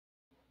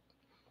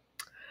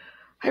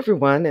Hi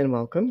everyone and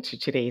welcome to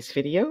today's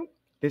video.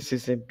 This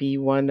is a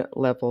B1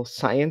 level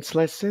science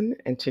lesson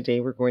and today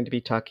we're going to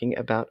be talking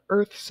about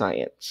earth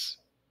science.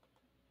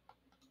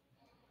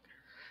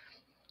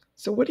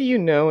 So what do you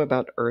know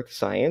about earth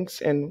science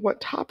and what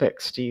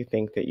topics do you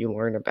think that you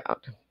learn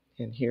about?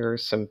 And here are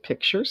some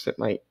pictures that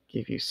might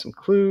give you some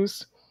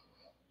clues.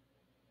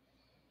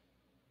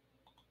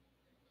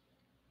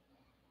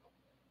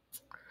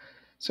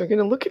 So we're going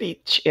to look at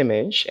each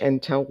image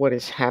and tell what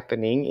is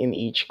happening in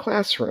each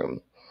classroom.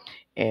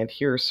 And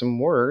here are some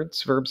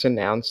words, verbs and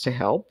nouns to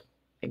help.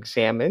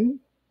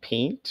 Examine,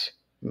 paint,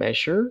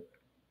 measure,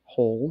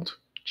 hold,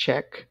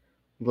 check,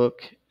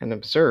 look, and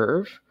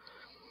observe.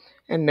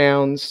 And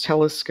nouns,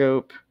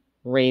 telescope,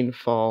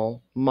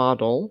 rainfall,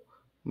 model,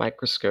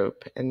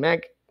 microscope, and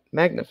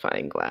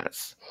magnifying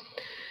glass.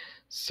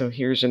 So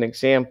here's an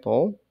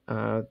example.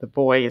 The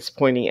boy is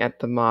pointing at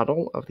the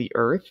model of the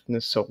Earth in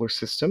the solar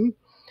system,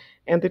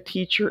 and the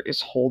teacher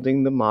is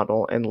holding the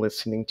model and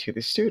listening to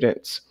the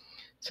students.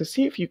 So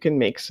see if you can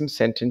make some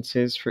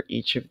sentences for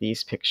each of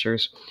these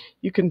pictures.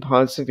 You can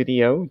pause the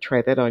video,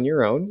 try that on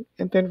your own,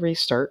 and then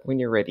restart when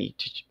you're ready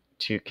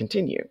to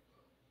continue.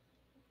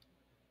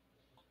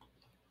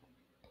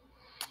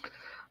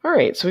 All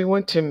right, so we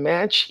want to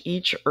match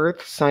each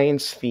earth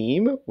science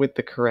theme with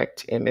the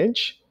correct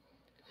image.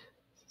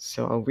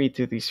 So I'll read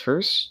through these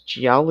first.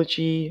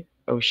 Geology,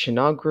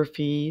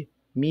 oceanography,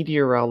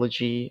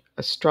 meteorology,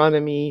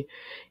 astronomy,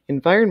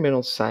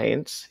 environmental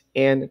science,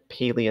 and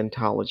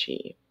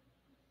paleontology.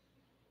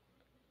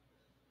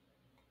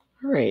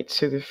 All right,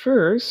 so the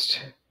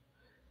first, I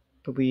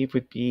believe,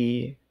 would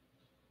be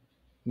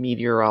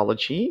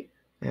meteorology.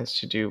 It has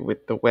to do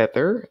with the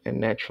weather and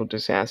natural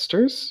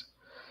disasters.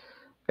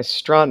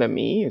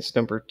 Astronomy is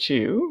number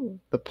 2,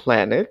 the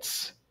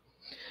planets.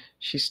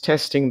 She's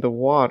testing the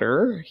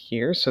water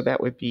here, so that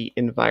would be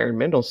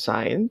environmental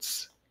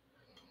science.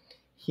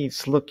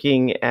 He's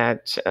looking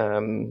at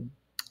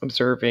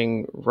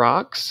observing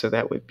rocks, so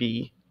that would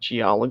be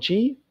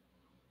geology.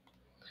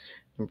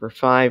 Number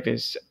 5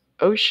 is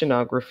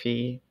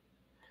oceanography.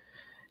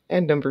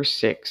 And number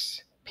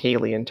 6,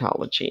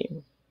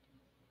 paleontology.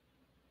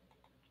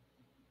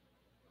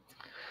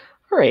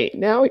 All right,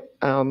 now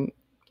I'd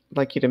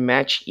like you to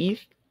match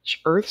each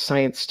earth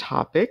science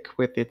topic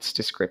with its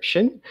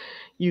description.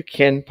 You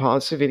can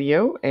pause the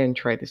video and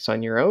try this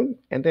on your own,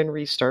 and then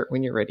restart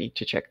when you're ready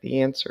to check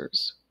the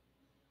answers.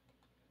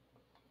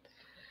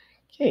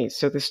 Okay,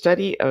 so the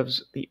study of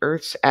the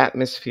Earth's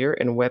atmosphere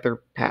and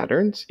weather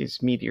patterns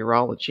is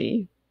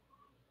meteorology.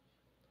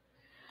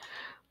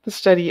 The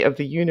study of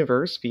the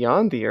universe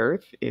beyond the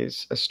Earth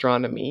is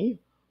astronomy.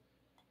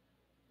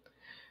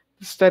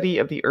 The study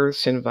of the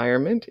Earth's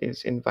environment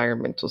is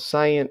environmental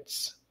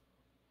science.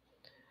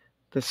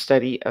 The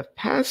study of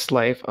past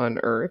life on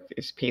Earth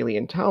is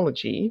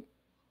paleontology.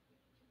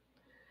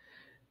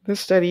 The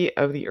study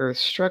of the Earth's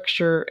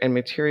structure and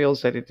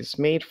materials that it is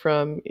made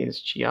from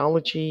is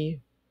geology.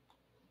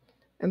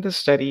 And the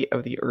study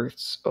of the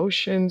Earth's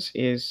oceans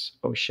is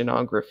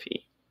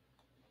oceanography.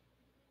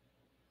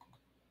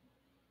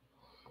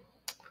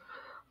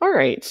 All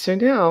right, so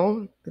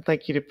now I'd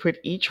like you to put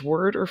each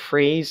word or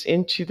phrase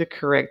into the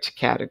correct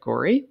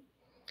category.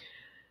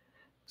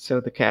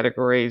 So the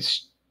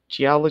categories: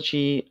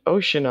 geology,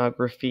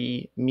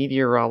 oceanography,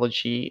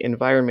 meteorology,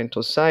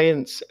 environmental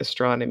science,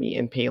 astronomy,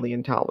 and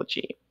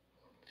paleontology.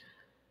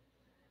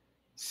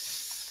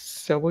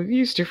 So we'll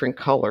use different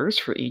colors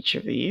for each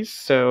of these.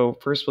 So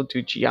first we'll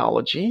do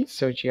geology.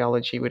 So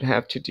geology would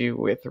have to do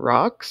with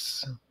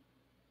rocks.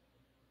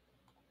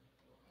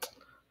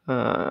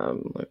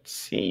 Let's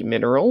see,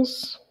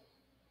 minerals.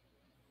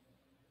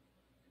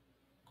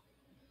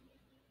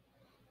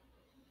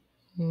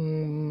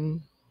 Hmm.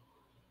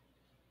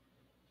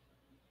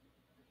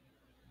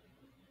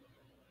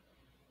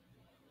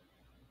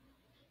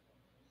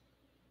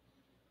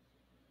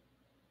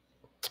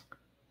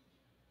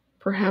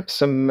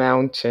 Perhaps a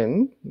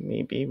mountain,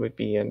 maybe, would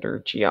be under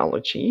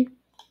geology.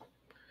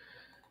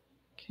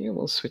 Okay,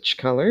 we'll switch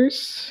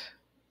colors.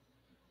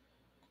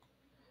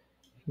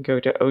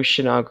 Go to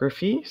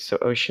oceanography. So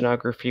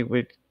oceanography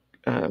would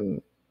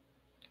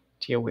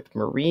deal with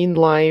marine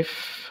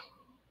life.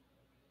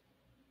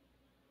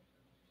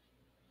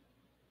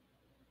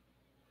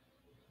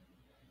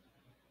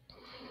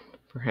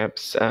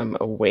 Perhaps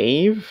a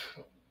wave,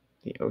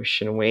 the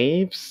ocean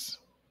waves.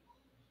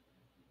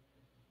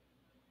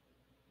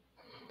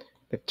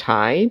 The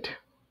tide.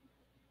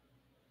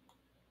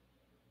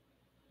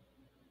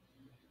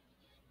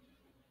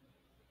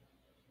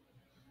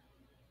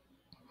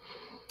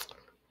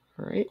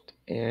 All right,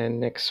 and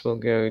next we'll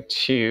go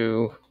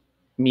to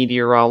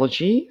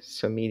meteorology.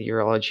 So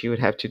meteorology would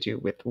have to do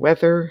with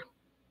weather,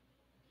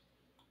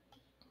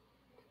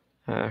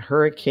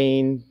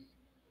 hurricane,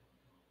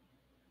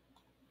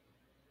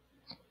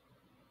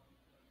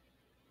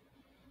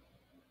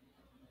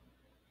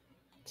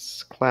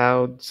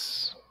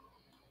 clouds,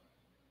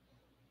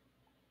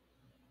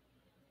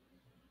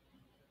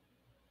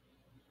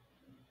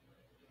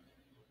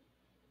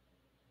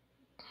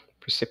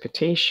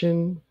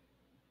 precipitation,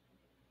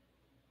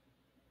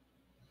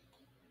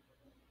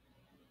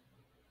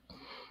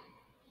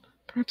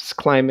 Perhaps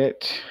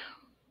climate,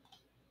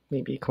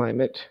 maybe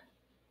climate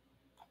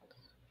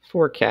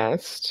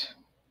forecast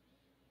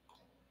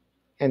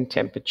and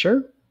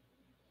temperature.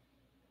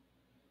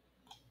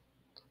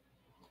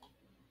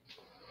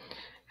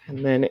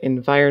 And then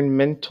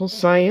environmental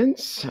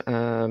science,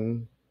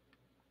 the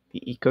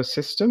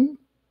ecosystem,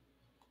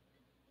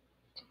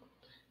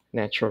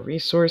 natural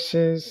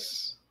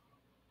resources,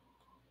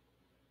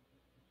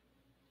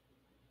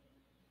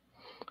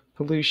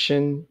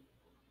 pollution,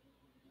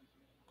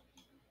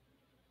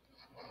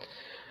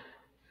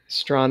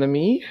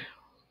 astronomy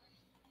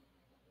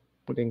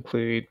would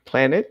include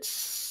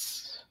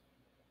planets,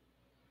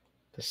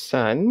 the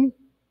sun,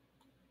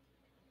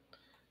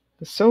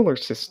 the solar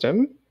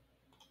system,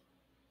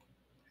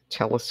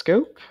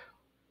 telescope,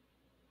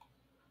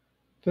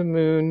 the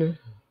moon,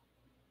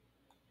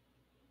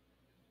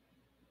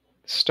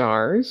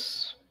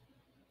 stars,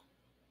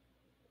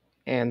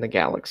 and the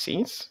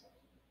galaxies.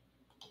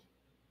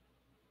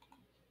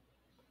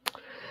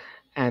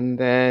 And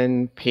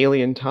then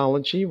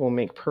paleontology will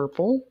make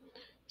purple.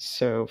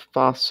 So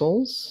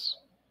fossils,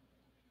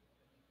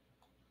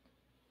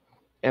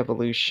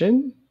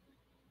 evolution,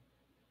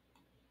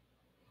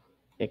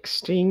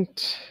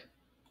 extinct,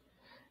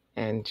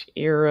 and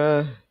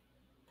era.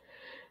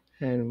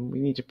 And we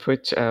need to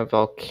put a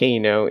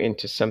volcano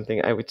into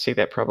something. I would say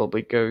that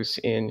probably goes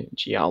in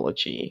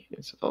geology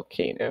as a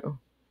volcano.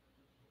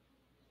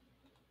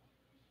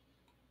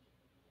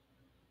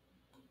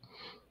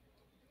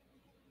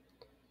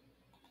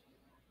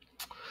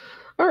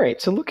 All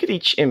right, so look at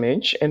each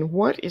image and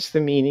what is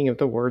the meaning of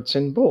the words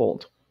in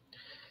bold?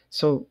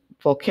 So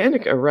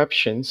volcanic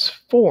eruptions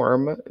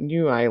form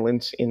new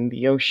islands in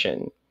the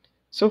ocean.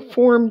 So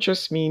form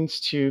just means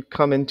to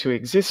come into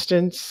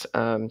existence,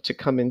 to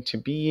come into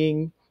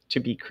being, to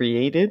be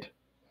created.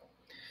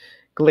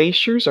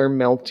 Glaciers are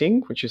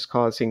melting, which is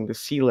causing the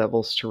sea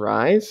levels to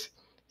rise.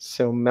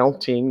 So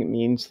melting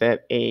means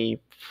that a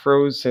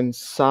frozen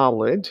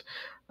solid,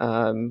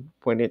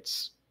 when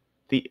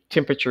the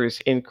temperature is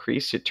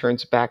increased, it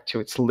turns back to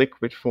its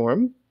liquid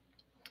form.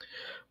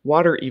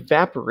 Water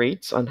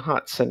evaporates on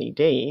hot sunny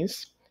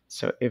days.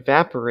 So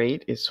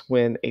evaporate is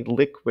when a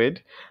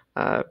liquid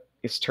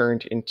is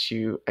turned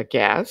into a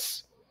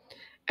gas.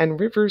 And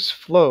rivers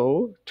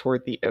flow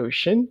toward the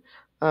ocean.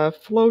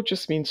 Flow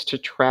just means to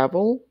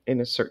travel in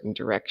a certain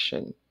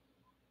direction.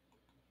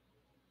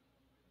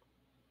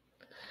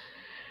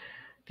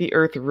 The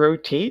Earth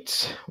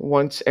rotates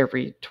once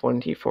every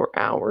 24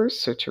 hours.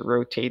 So to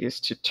rotate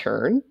is to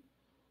turn.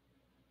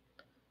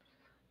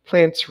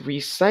 Plants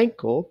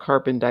recycle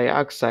carbon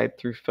dioxide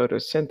through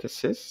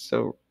photosynthesis.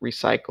 So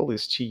recycle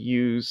is to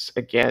use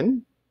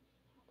again.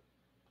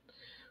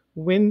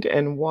 Wind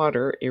and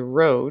water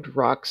erode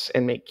rocks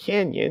and make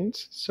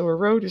canyons. So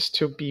erode is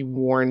to be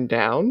worn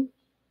down.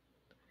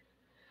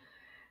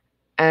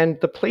 And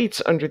the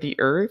plates under the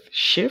earth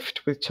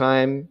shift with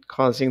time,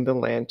 causing the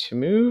land to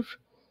move.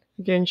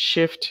 Again,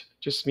 shift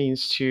just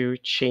means to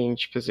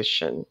change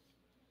position.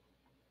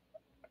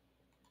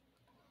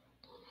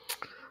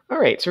 All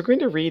right, so we're going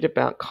to read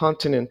about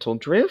continental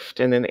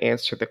drift and then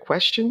answer the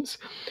questions.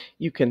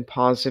 You can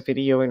pause the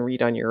video and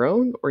read on your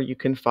own, or you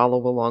can follow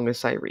along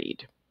as I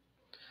read.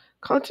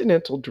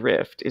 Continental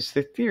drift is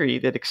the theory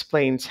that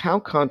explains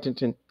how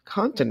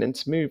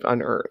continents move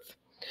on Earth.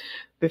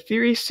 The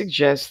theory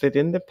suggests that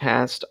in the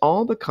past,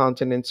 all the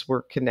continents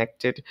were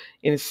connected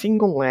in a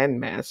single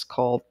landmass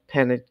called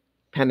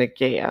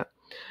Pangaea.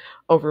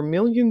 Over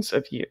millions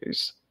of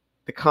years,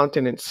 the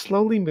continents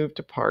slowly moved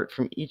apart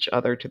from each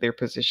other to their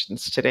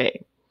positions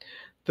today.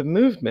 The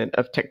movement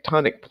of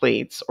tectonic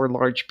plates or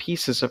large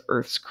pieces of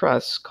Earth's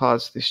crust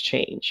caused this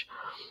change.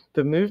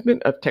 The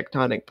movement of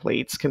tectonic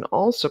plates can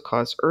also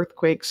cause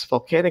earthquakes,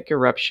 volcanic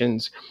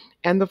eruptions,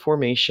 and the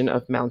formation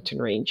of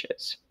mountain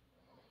ranges.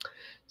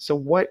 So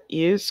what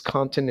is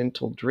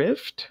continental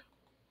drift?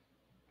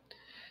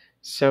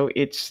 So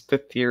it's the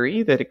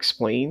theory that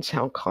explains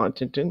how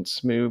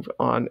continents move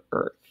on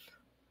Earth.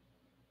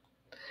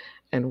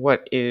 And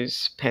what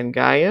is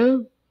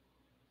Pangaea?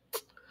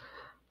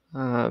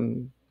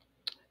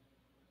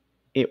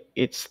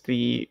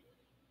 It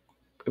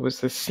was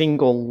the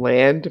single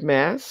land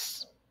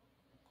mass.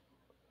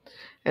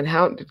 And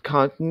how did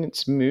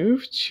continents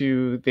move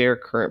to their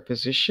current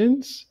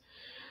positions?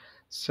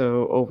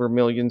 So over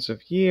millions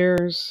of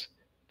years,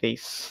 they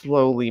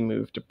slowly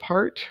moved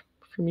apart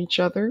from each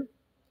other.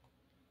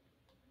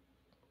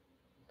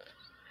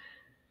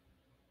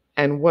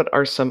 And what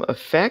are some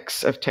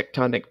effects of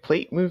tectonic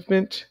plate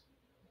movement?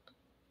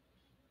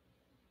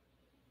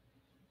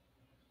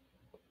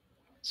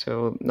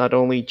 So not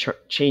only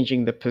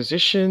changing the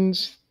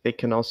positions, they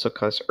can also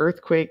cause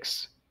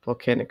earthquakes,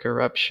 volcanic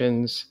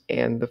eruptions,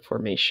 and the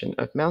formation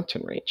of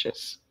mountain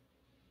ranges.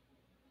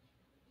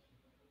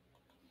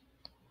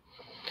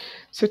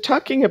 So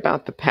talking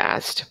about the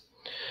past,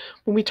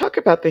 when we talk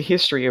about the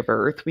history of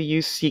Earth, we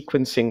use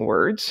sequencing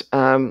words,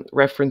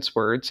 reference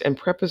words, and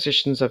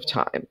prepositions of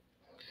time.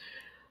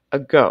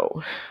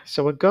 Ago.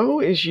 So ago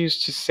is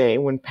used to say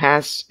when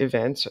past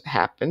events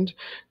happened,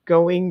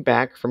 going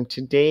back from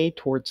today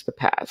towards the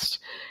past,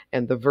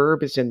 and the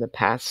verb is in the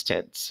past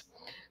tense.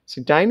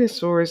 So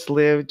dinosaurs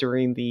lived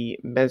during the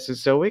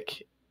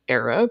Mesozoic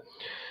era,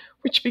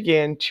 which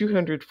began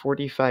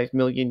 245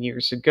 million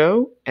years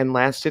ago and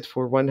lasted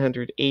for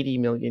 180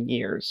 million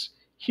years.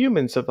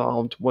 Humans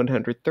evolved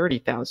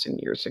 130,000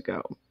 years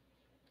ago.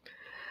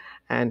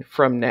 And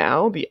from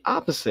now, the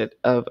opposite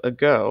of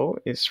ago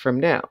is from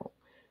now.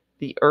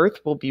 The Earth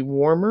will be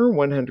warmer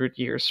 100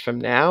 years from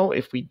now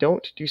if we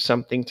don't do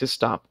something to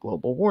stop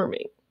global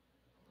warming.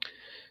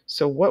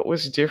 So, what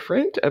was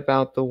different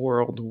about the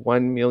world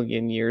 1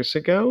 million years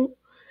ago?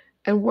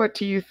 And what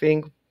do you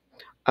think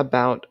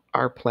about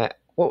our planet?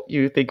 What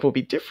you think will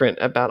be different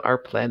about our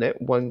planet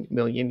 1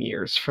 million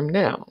years from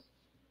now?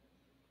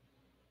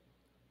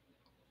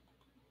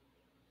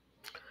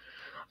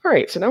 All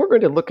right, so now we're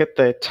going to look at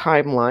the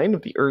timeline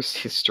of the Earth's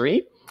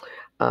history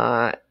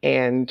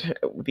and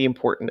the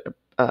important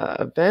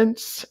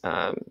events.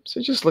 So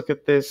just look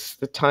at this,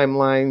 the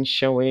timeline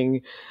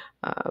showing.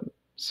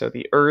 So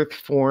the Earth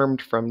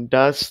formed from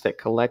dust that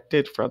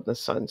collected from the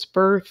sun's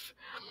birth.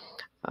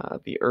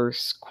 The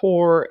Earth's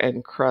core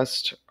and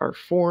crust are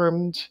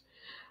formed.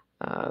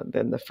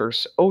 Then the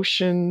first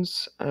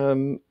oceans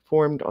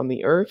formed on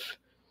the Earth.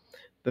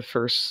 The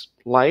first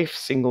life,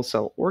 single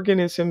cell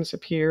organisms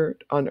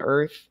appeared on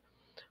Earth.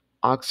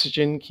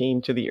 Oxygen came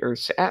to the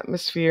Earth's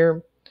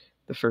atmosphere.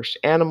 The first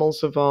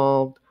animals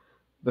evolved.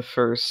 The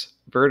first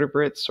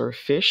vertebrates or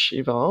fish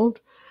evolved.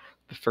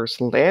 The first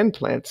land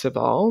plants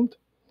evolved.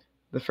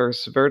 The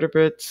first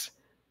vertebrates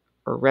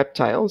or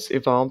reptiles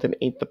evolved and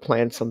ate the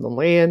plants on the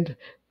land.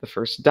 The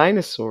first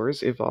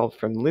dinosaurs evolved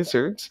from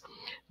lizards.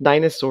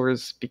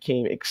 Dinosaurs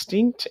became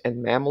extinct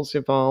and mammals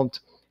evolved,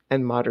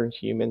 and modern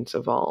humans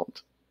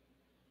evolved.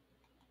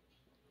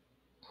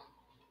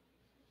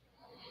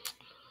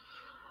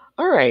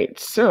 All right,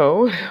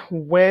 so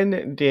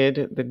when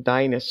did the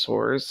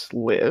dinosaurs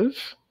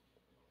live?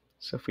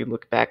 So if we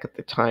look back at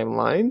the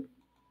timeline,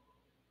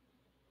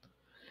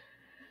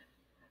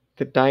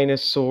 the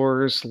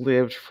dinosaurs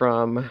lived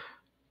from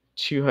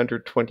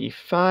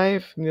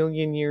 225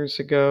 million years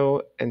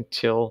ago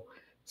until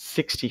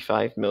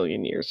 65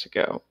 million years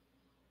ago.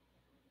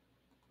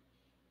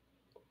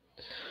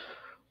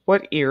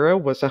 What era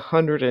was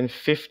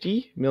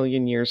 150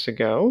 million years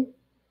ago?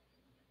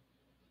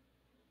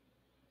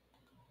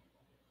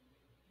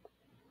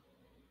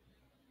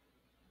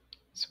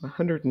 So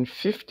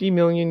 150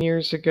 million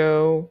years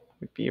ago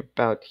would be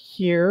about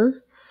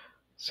here.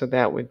 So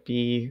that would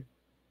be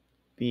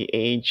the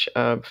age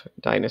of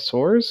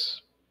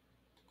dinosaurs.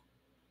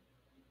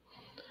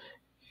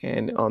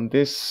 And on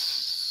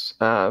this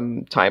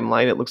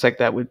timeline, it looks like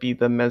that would be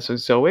the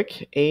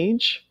Mesozoic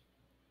age.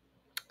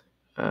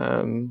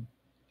 Um,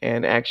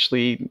 and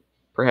actually,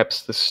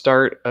 perhaps the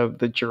start of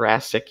the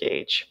Jurassic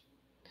age.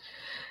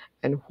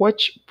 And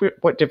what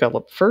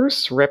developed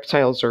first,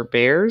 reptiles or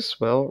bears?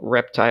 Well,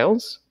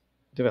 reptiles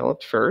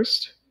developed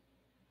first.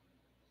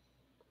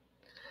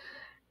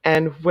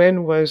 And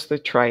when was the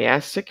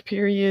Triassic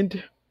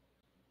period?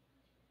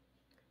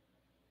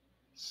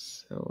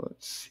 So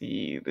let's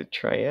see, the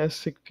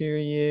Triassic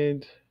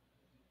period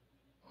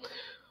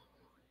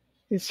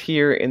is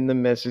here in the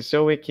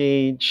Mesozoic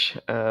age,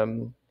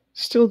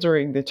 still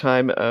during the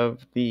time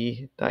of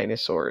the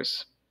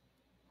dinosaurs.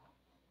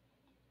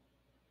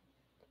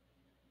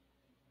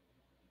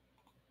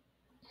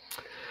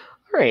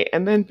 All right,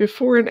 and then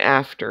before and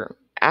after.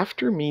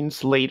 After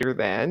means later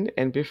than,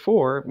 and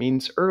before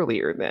means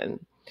earlier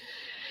than.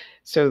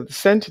 So the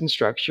sentence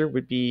structure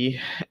would be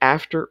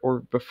after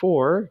or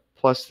before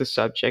plus the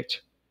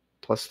subject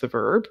plus the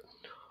verb,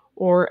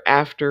 or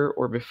after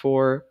or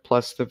before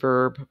plus the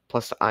verb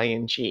plus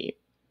ing.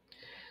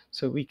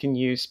 So we can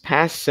use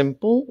past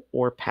simple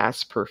or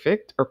past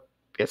perfect, or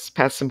yes,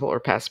 past simple or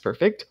past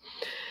perfect.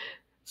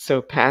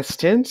 So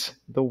past tense,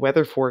 the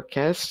weather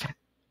forecast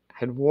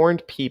had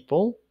warned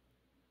people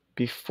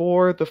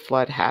before the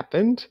flood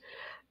happened.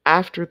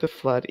 After the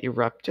flood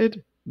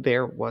erupted,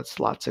 there was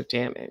lots of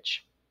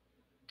damage.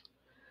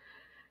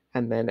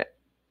 And then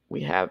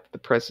we have the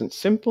present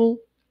simple.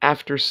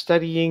 After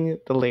studying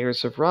the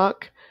layers of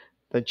rock,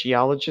 the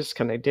geologists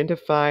can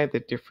identify the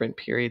different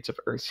periods of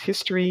Earth's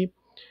history.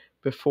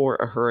 Before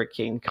a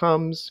hurricane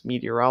comes,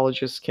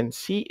 meteorologists can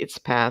see its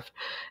path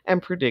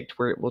and predict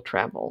where it will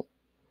travel.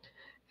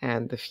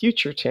 And the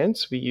future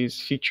tense, we use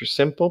future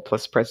simple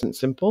plus present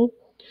simple.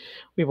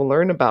 We will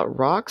learn about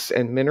rocks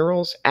and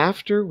minerals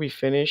after we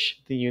finish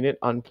the unit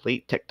on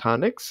plate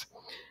tectonics.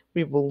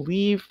 We will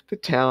leave the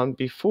town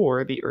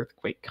before the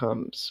earthquake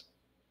comes.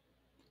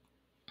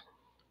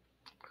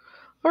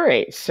 All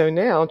right, so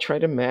now try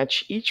to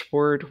match each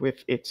word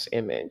with its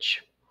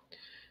image.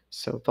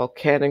 So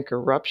volcanic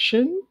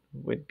eruption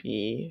would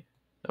be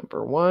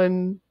number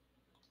 1.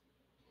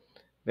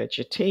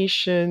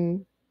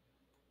 Vegetation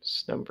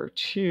is number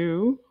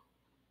 2.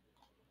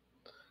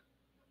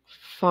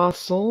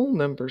 Fossil,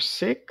 number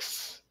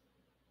 6.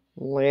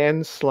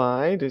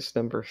 Landslide is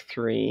number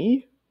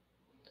 3.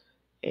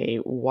 A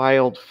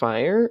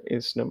wildfire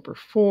is number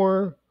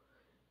 4,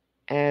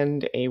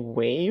 and a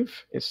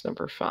wave is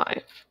number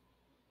 5.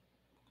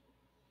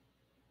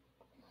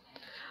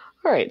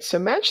 All right, so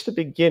match the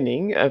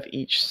beginning of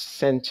each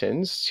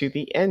sentence to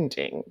the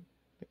ending.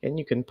 And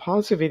you can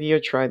pause the video,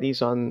 try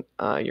these on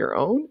your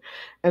own,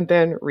 and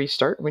then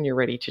restart when you're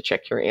ready to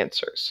check your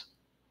answers.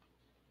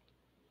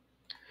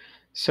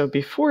 So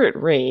before it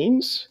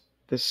rains,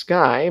 the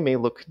sky may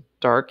look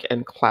dark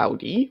and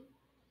cloudy.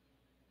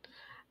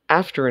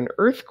 After an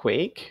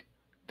earthquake,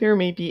 there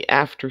may be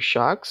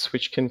aftershocks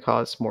which can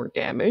cause more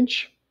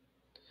damage.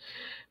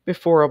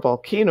 Before a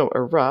volcano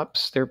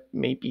erupts, there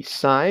may be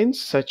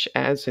signs such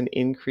as an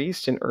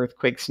increase in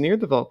earthquakes near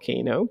the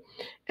volcano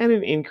and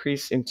an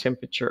increase in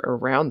temperature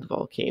around the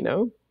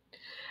volcano.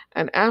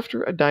 And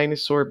after a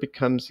dinosaur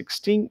becomes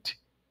extinct,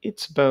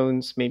 its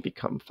bones may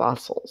become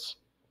fossils.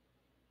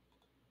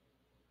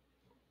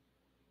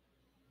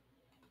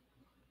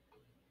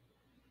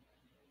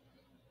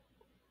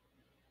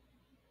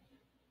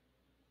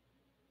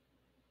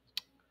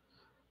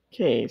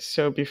 Okay,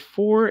 so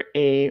before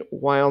a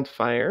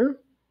wildfire,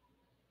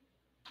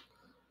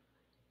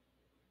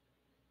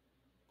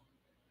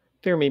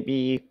 there may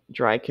be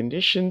dry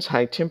conditions,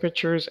 high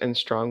temperatures, and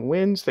strong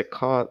winds that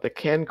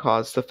can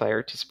cause the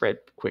fire to spread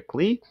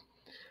quickly.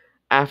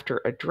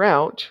 After a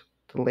drought,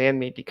 the land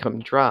may become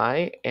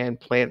dry and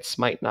plants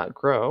might not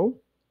grow.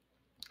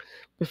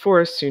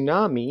 Before a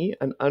tsunami,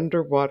 an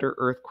underwater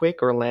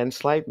earthquake or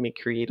landslide may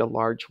create a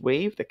large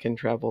wave that can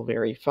travel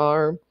very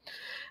far.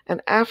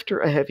 And after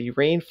a heavy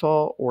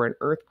rainfall or an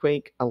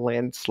earthquake, a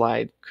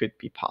landslide could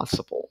be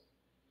possible.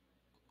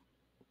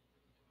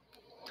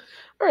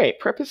 All right,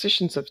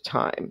 prepositions of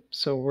time.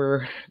 So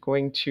we're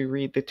going to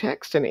read the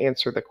text and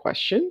answer the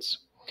questions.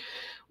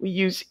 We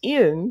use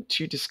in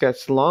to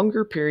discuss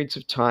longer periods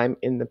of time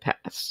in the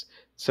past.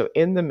 So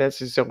in the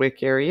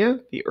Mesozoic area,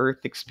 the Earth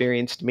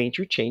experienced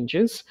major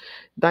changes.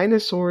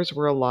 Dinosaurs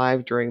were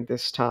alive during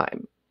this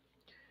time.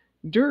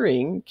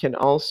 During can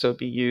also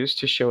be used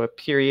to show a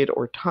period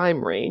or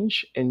time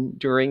range, and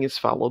during is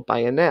followed by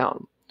a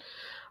noun.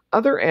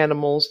 Other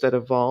animals that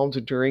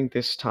evolved during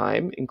this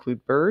time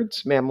include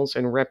birds, mammals,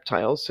 and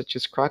reptiles such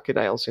as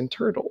crocodiles and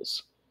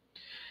turtles.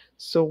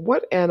 So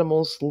what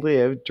animals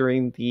lived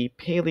during the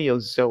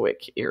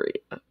Paleozoic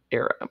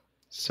era?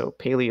 So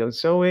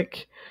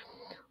Paleozoic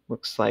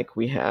looks like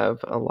we have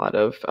a lot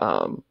of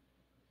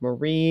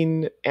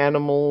marine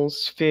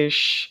animals,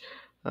 fish,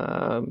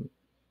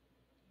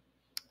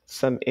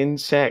 some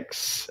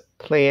insects,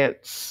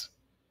 plants.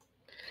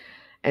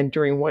 And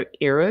during what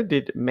era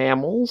did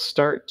mammals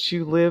start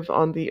to live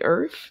on the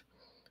earth?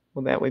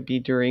 Well, that would be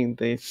during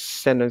the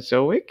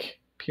Cenozoic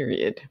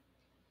period.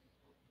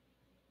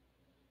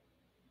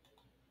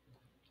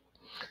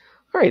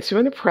 All right, so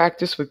we're going to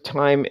practice with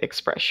time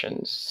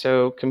expressions.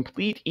 So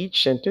complete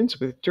each sentence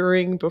with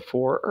during,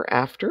 before, or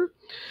after.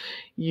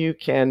 You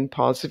can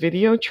pause the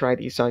video, try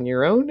these on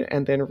your own,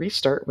 and then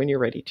restart when you're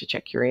ready to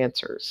check your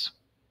answers.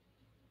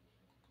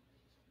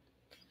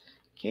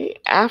 Okay,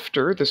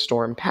 after the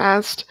storm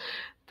passed,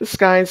 the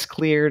skies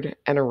cleared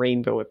and a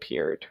rainbow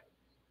appeared.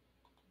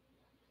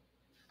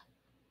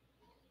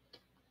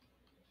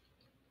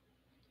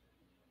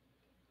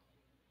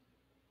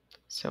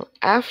 So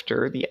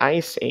after the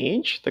ice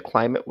age, the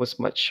climate was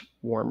much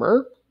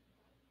warmer.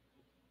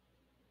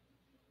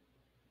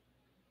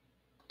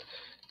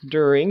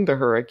 During the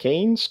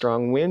hurricane,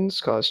 strong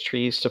winds caused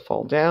trees to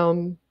fall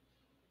down.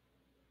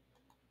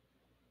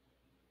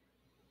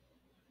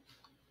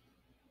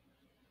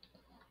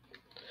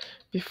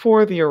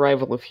 Before the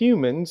arrival of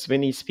humans,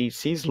 many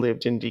species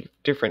lived in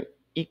different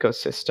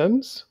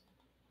ecosystems.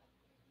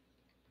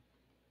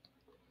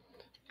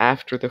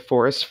 After the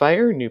forest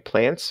fire, new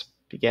plants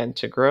began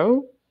to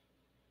grow.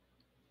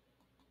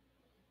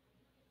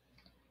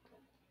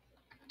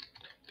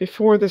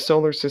 Before the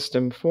solar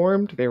system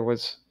formed, there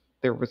was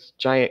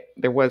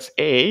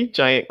a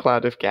giant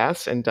cloud of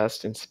gas and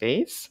dust in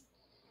space.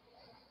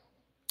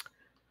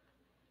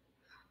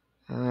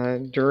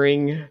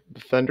 During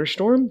the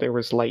thunderstorm, there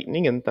was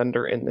lightning and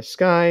thunder in the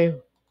sky.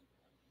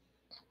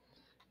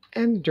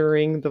 And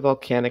during the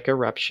volcanic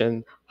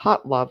eruption,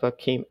 hot lava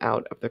came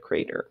out of the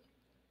crater.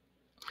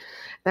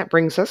 That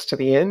brings us to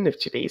the end of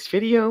today's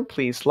video.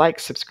 Please like,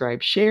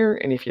 subscribe, share,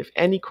 and if you have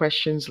any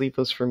questions, leave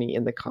those for me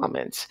in the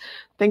comments.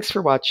 Thanks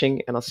for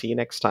watching, and I'll see you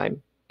next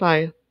time.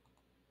 Bye.